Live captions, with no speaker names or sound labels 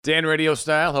Dan Radio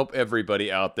style. Hope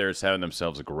everybody out there is having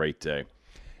themselves a great day.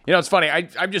 You know, it's funny.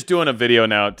 I'm just doing a video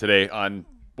now today on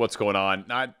what's going on.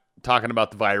 Not talking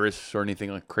about the virus or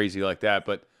anything like crazy like that.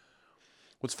 But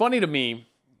what's funny to me,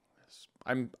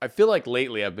 I feel like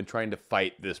lately I've been trying to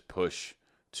fight this push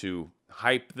to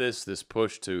hype this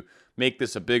push to make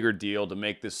this a bigger deal, to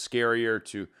make this scarier,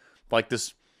 to like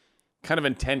this kind of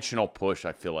intentional push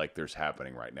I feel like there's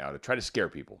happening right now to try to scare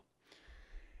people.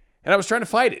 And I was trying to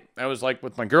fight it. I was like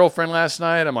with my girlfriend last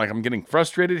night. I'm like, I'm getting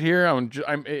frustrated here.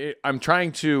 I'm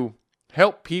trying to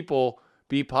help people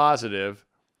be positive,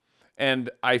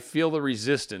 and I feel the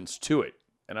resistance to it.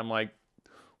 And I'm like,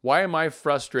 why am I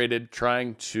frustrated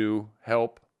trying to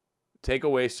help take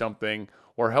away something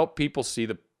or help people see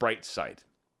the bright side?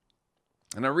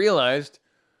 And I realized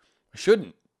I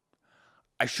shouldn't.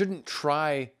 I shouldn't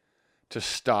try to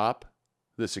stop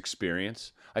this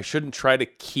experience. I shouldn't try to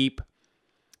keep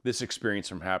this experience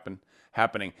from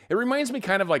happening. It reminds me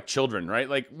kind of like children, right?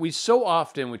 Like we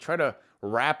try to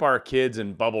wrap our kids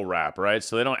in bubble wrap, right?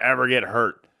 So they don't ever get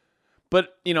hurt.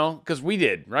 But, you know, because we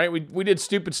did, right? We did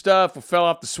stupid stuff. We fell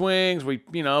off the swings. We,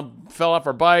 fell off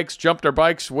our bikes, jumped our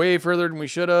bikes way further than we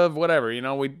should have, whatever.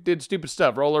 We did stupid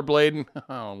stuff, rollerblading.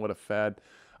 Oh, what a fad.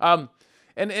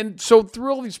 And so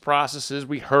through all these processes,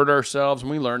 we hurt ourselves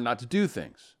and we learn not to do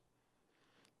things.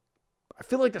 I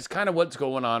feel like that's kind of what's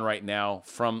going on right now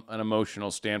from an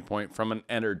emotional standpoint, from an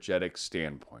energetic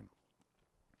standpoint.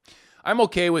 I'm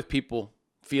okay with people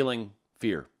feeling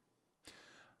fear.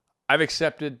 I've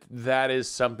accepted that is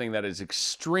something that is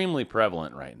extremely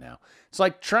prevalent right now. It's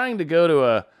like trying to go to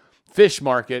a fish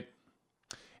market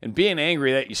and being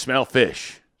angry that you smell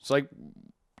fish. It's like,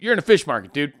 you're in a fish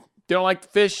market, dude. You don't like the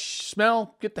fish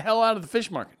smell? Get the hell out of the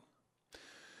fish market.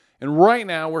 And right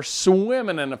now, we're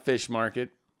swimming in a fish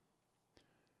market.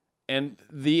 And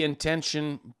the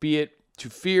intention, be it to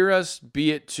fear us,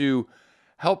 be it to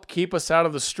help keep us out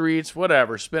of the streets,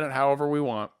 whatever, spin it however we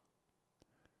want.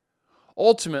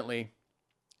 Ultimately,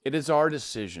 it is our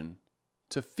decision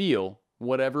to feel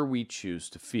whatever we choose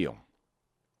to feel.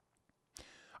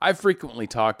 I've frequently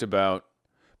talked about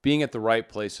being at the right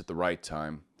place at the right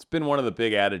time. It's been one of the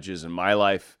big adages in my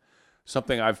life,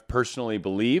 something I've personally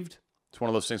believed. It's one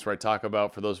of those things where I talk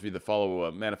about, for those of you that follow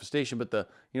manifestation, but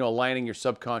aligning your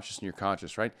subconscious and your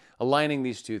conscious, right? Aligning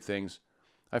these two things.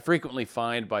 I frequently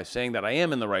find by saying that I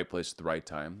am in the right place at the right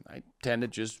time, I tend to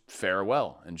just fare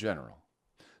well in general.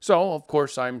 So, of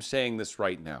course, I'm saying this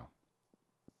right now.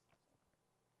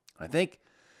 I think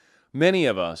many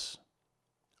of us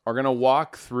are going to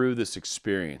walk through this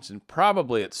experience and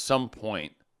probably at some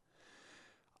point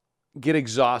get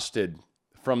exhausted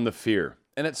from the fear.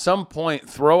 And at some point,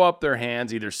 throw up their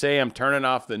hands, either say, I'm turning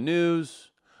off the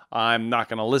news, I'm not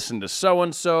going to listen to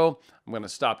so-and-so, I'm going to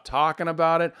stop talking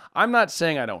about it. I'm not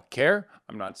saying I don't care.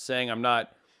 I'm not saying I'm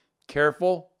not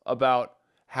careful about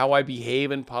how I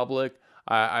behave in public.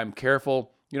 I'm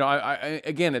careful.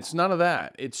 Again, it's none of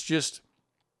that. It's just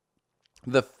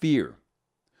the fear.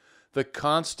 The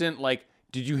constant,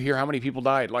 did you hear how many people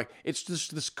died? It's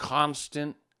just this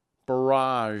constant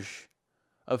barrage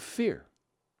of fear.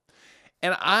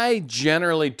 And I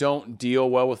generally don't deal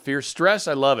well with fear. Stress,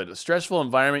 I love it. A stressful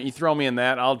environment, you throw me in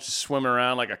that, I'll just swim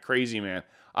around like a crazy man.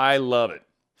 I love it.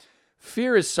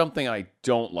 Fear is something I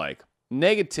don't like.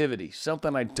 Negativity,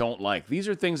 something I don't like. These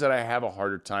are things that I have a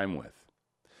harder time with.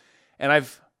 And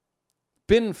I've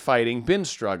been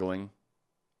struggling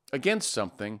against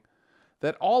something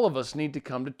that all of us need to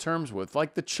come to terms with,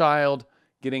 like the child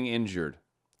getting injured.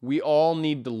 We all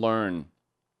need to learn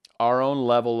our own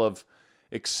level of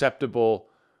acceptable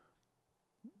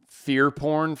fear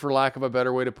porn, for lack of a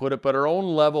better way to put it, but our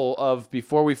own level of,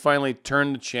 before we finally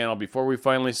turn the channel, before we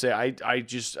finally say,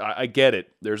 I get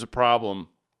it, there's a problem.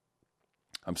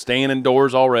 I'm staying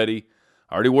indoors already.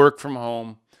 I already work from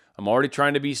home. I'm already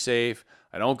trying to be safe.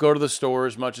 I don't go to the store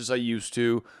as much as I used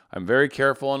to. I'm very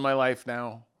careful in my life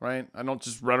now, right? I don't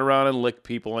just run around and lick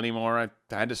people anymore. I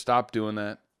had to stop doing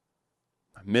that.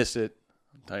 I miss it.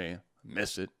 I'll tell you, I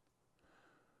miss it.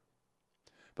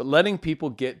 But letting people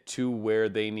get to where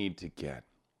they need to get.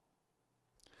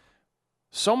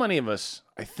 So many of us,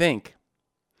 I think,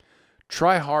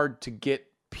 try hard to get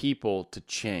people to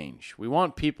change. We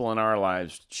want people in our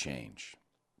lives to change.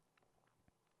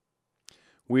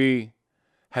 We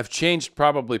have changed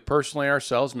probably personally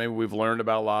ourselves. Maybe we've learned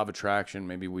about law of attraction.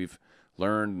 Maybe we've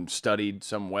learned and studied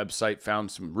some website,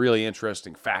 found some really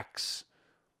interesting facts.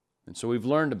 And so we've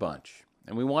learned a bunch.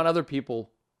 And we want other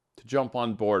people to jump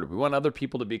on board. We want other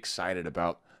people to be excited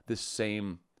about this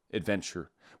same adventure.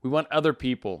 We want other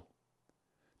people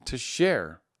to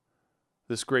share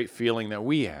this great feeling that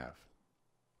we have.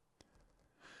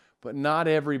 But not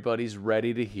everybody's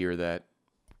ready to hear that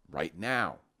right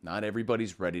now. Not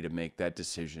everybody's ready to make that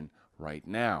decision right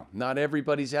now. Not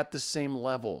everybody's at the same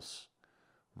levels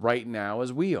right now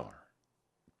as we are.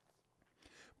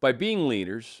 By being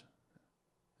leaders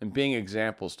and being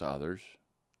examples to others,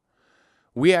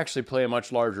 we actually play a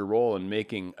much larger role in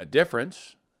making a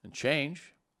difference and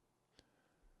change.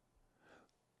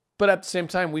 But at the same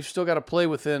time, we've still got to play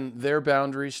within their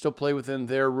boundaries, still play within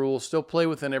their rules, still play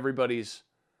within everybody's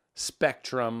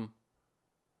spectrum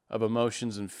of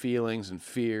emotions and feelings and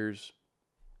fears.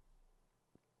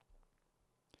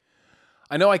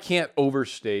 I know I can't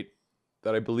overstate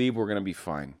that I believe we're going to be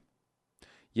fine.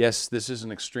 Yes, this is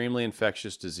an extremely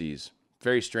infectious disease.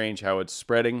 Very strange how it's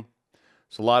spreading.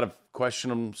 There's a lot of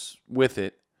questions with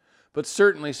it, but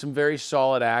certainly some very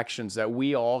solid actions that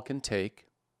we all can take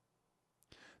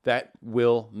that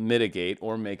will mitigate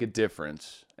or make a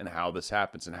difference in how this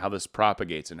happens and how this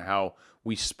propagates and how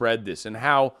we spread this and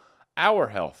how our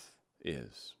health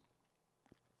is.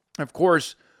 Of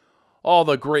course, all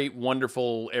the great,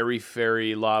 wonderful,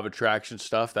 airy-fairy law of attraction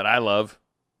stuff that I love,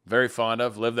 very fond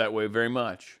of, live that way very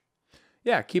much.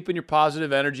 Yeah, keeping your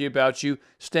positive energy about you,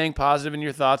 staying positive in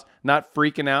your thoughts, not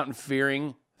freaking out and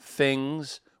fearing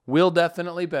things will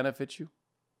definitely benefit you.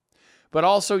 But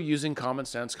also using common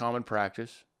sense, common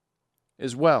practice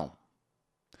as well.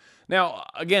 Now,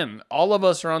 again, all of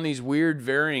us are on these weird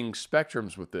varying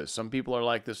spectrums with this. Some people are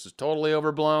like, this is totally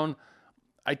overblown.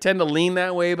 I tend to lean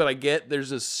that way, but I get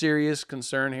there's a serious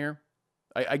concern here.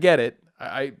 I get it.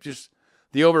 I just,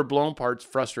 the overblown part's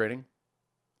frustrating.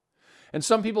 And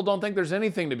some people don't think there's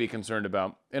anything to be concerned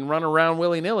about and run around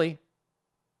willy-nilly,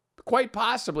 quite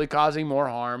possibly causing more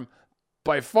harm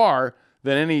by far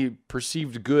than any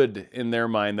perceived good in their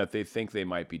mind that they think they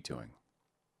might be doing.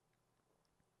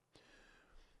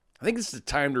 I think this is a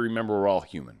time to remember we're all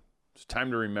human. It's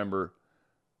time to remember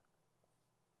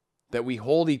that we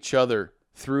hold each other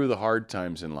through the hard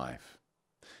times in life.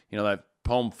 You know, that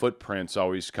poem Footprints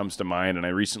always comes to mind, and I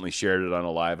recently shared it on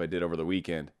a live I did over the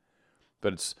weekend.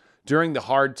 But it's during the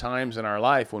hard times in our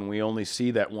life when we only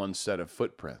see that one set of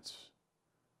footprints.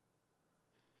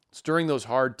 It's during those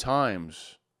hard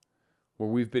times where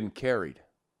we've been carried,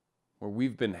 where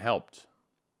we've been helped.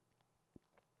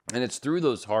 And it's through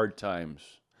those hard times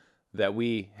that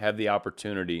we have the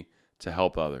opportunity to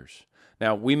help others.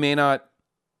 Now, we may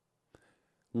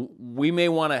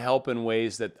want to help in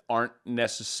ways that aren't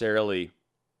necessarily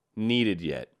needed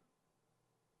yet.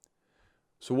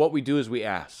 So what we do is we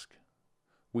ask.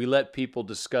 We let people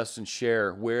discuss and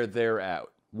share where they're at,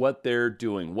 what they're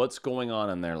doing, what's going on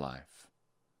in their life.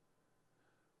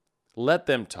 Let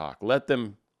them talk. Let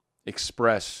them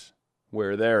express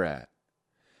where they're at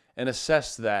and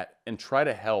assess that and try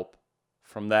to help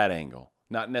from that angle,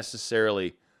 not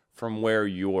necessarily from where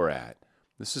you're at.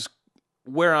 This is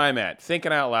where I'm at,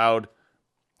 thinking out loud,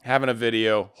 having a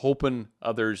video, hoping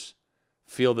others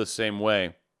feel the same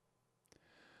way.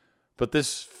 But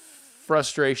this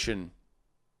frustration,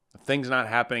 things not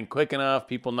happening quick enough,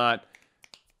 people not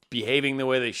behaving the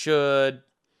way they should,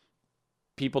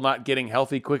 people not getting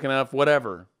healthy quick enough,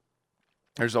 whatever.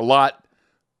 There's a lot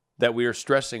that we are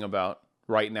stressing about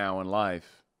right now in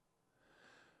life.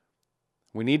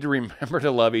 We need to remember to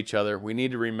love each other. We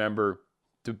need to remember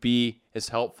to be as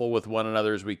helpful with one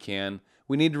another as we can.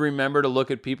 We need to remember to look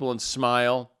at people and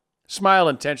smile. Smile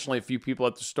intentionally a few people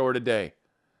at the store today.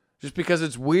 Just because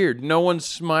it's weird. No one's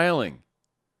smiling.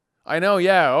 I know,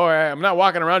 yeah, I'm not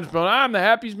walking around just going, I'm the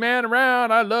happiest man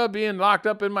around. I love being locked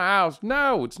up in my house.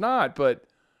 No, it's not. But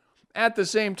at the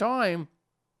same time,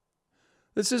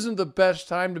 this isn't the best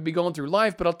time to be going through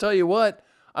life. But I'll tell you what,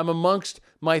 I'm amongst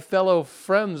my fellow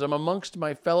friends. I'm amongst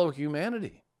my fellow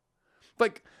humanity.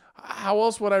 Like, how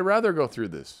else would I rather go through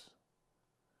this?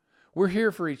 We're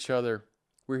here for each other.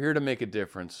 We're here to make a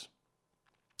difference,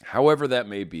 however that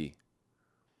may be.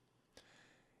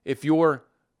 If you're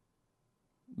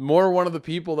more one of the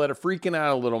people that are freaking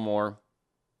out a little more,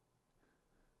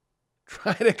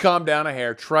 try to calm down a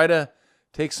hair. Try to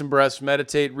take some breaths,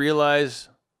 meditate, realize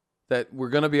that we're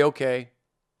going to be okay.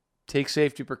 Take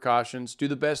safety precautions. Do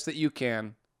the best that you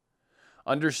can.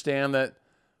 Understand that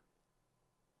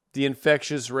the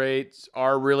infectious rates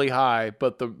are really high,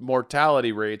 but the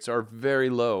mortality rates are very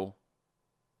low.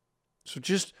 So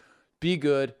just be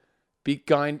good. Be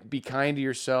kind to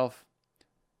yourself.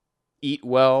 Eat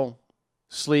well.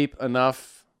 Sleep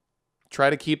enough. Try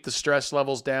to keep the stress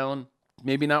levels down.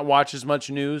 Maybe not watch as much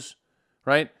news,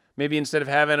 right? Maybe instead of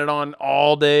having it on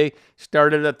all day,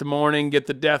 start it at the morning, get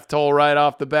the death toll right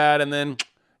off the bat, and then,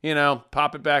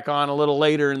 pop it back on a little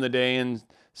later in the day and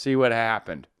see what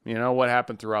happened. What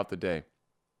happened throughout the day.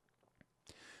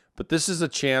 But this is a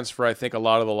chance for, I think, a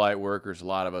lot of the light workers, a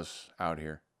lot of us out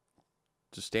here,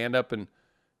 to stand up and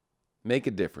make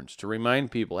a difference, to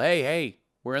remind people, hey,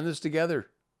 we're in this together.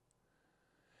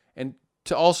 And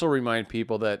to also remind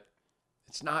people that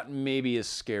it's not maybe as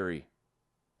scary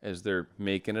as they're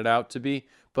making it out to be,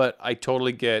 but I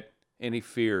totally get any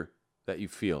fear that you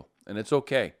feel, and it's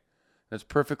okay. It's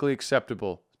perfectly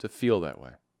acceptable to feel that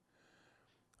way.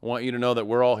 I want you to know that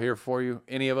we're all here for you,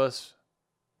 any of us,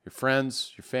 your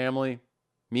friends, your family,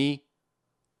 me,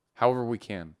 however we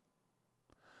can.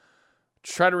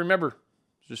 Try to remember,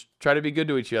 just try to be good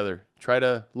to each other. Try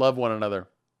to love one another,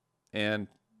 and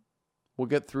we'll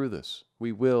get through this.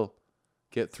 We will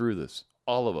get through this.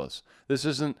 All of us. This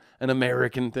isn't an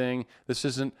American thing. This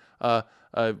isn't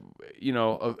an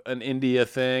India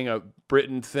thing, a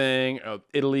Britain thing, a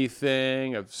Italy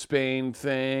thing, a Spain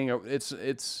thing.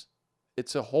 It's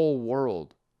a whole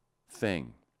world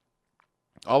thing.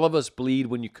 All of us bleed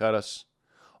when you cut us.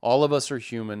 All of us are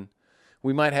human.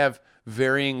 We might have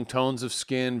varying tones of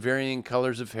skin, varying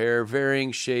colors of hair,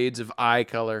 varying shades of eye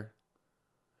color.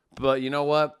 But you know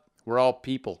what? We're all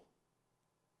people.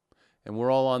 And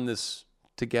we're all on this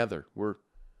together. We're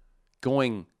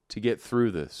going to get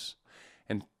through this.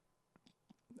 And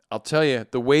I'll tell you,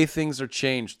 the way things are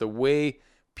changed, the way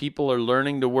people are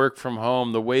learning to work from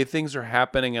home, the way things are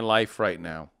happening in life right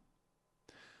now,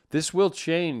 this will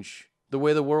change the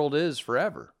way the world is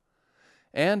forever.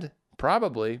 And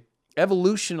probably,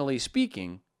 evolutionally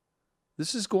speaking,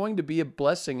 this is going to be a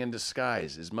blessing in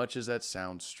disguise, as much as that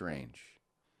sounds strange.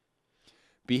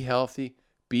 Be healthy,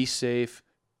 be safe,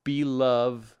 be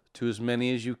love to as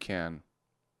many as you can,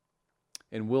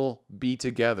 and we'll be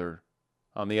together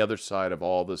on the other side of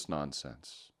all this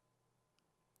nonsense.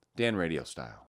 Dan Radio style.